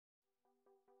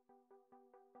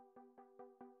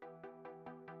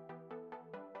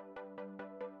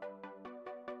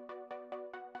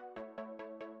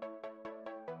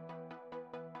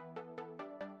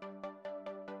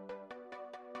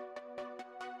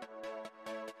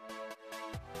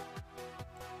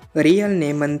Real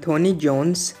name Anthony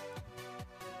Jones.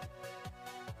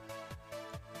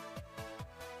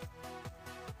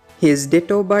 His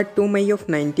date of birth 2 May of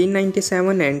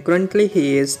 1997 and currently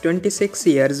he is 26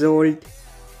 years old.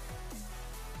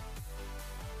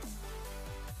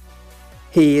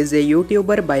 He is a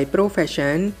YouTuber by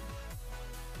profession.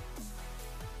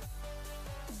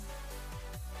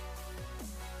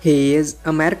 He is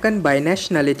American by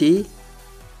nationality.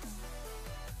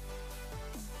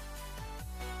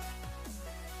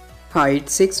 Height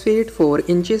 6 feet 4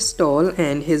 inches tall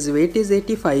and his weight is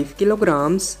 85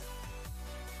 kilograms.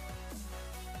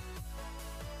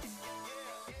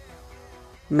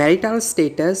 Marital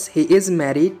status, he is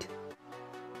married.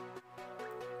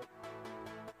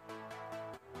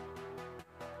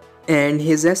 And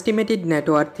his estimated net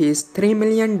worth is $3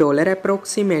 million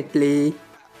approximately.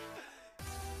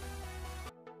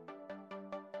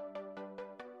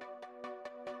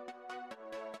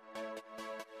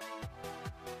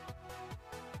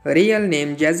 Real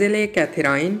name Jezelle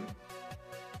Catherine.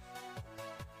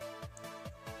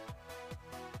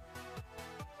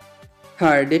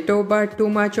 Her date of birth 2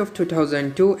 March of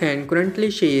 2002 and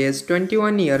currently she is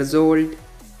 21 years old.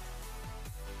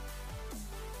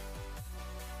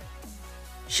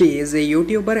 She is a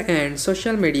YouTuber and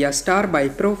social media star by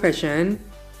profession.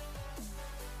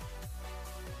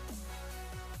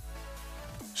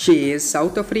 She is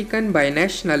South African by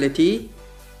nationality.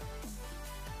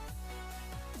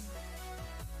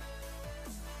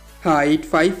 Height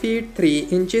 5 feet 3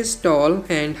 inches tall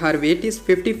and her weight is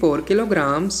 54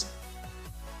 kilograms.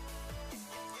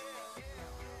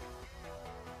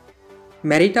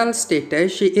 Marital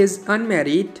status, she is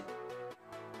unmarried.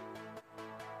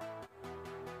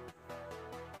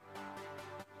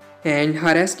 And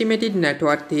her estimated net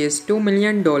worth is $2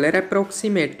 million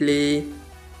approximately.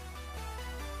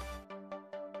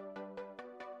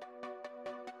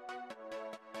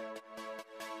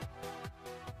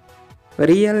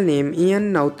 Real name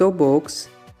Ian Nauto Boggs.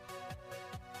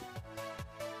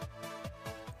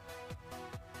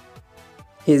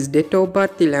 His date of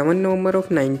birth 11 November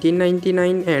of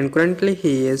 1999 and currently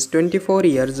he is 24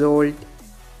 years old.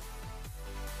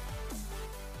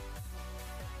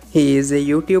 He is a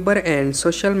YouTuber and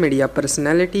social media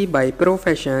personality by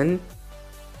profession.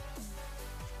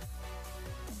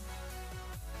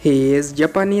 He is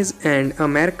Japanese and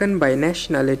American by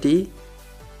nationality.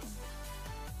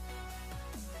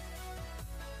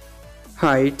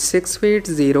 Height 6 feet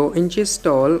 0 inches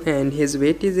tall and his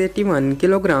weight is 81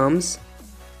 kilograms.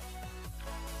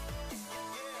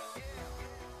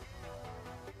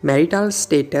 Marital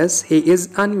status, he is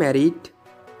unmarried.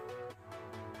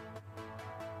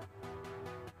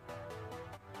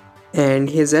 And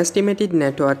his estimated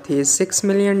net worth is $6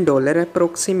 million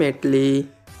approximately.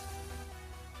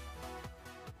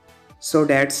 So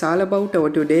that's all about our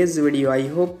today's video. I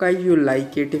hope guys you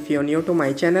like it. If you're new to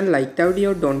my channel, like the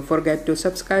video, don't forget to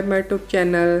subscribe my YouTube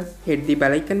channel. Hit the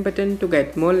bell icon button to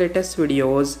get more latest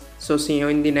videos. So see you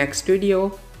in the next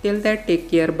video. Till that, take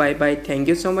care. Bye bye. Thank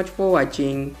you so much for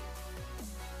watching.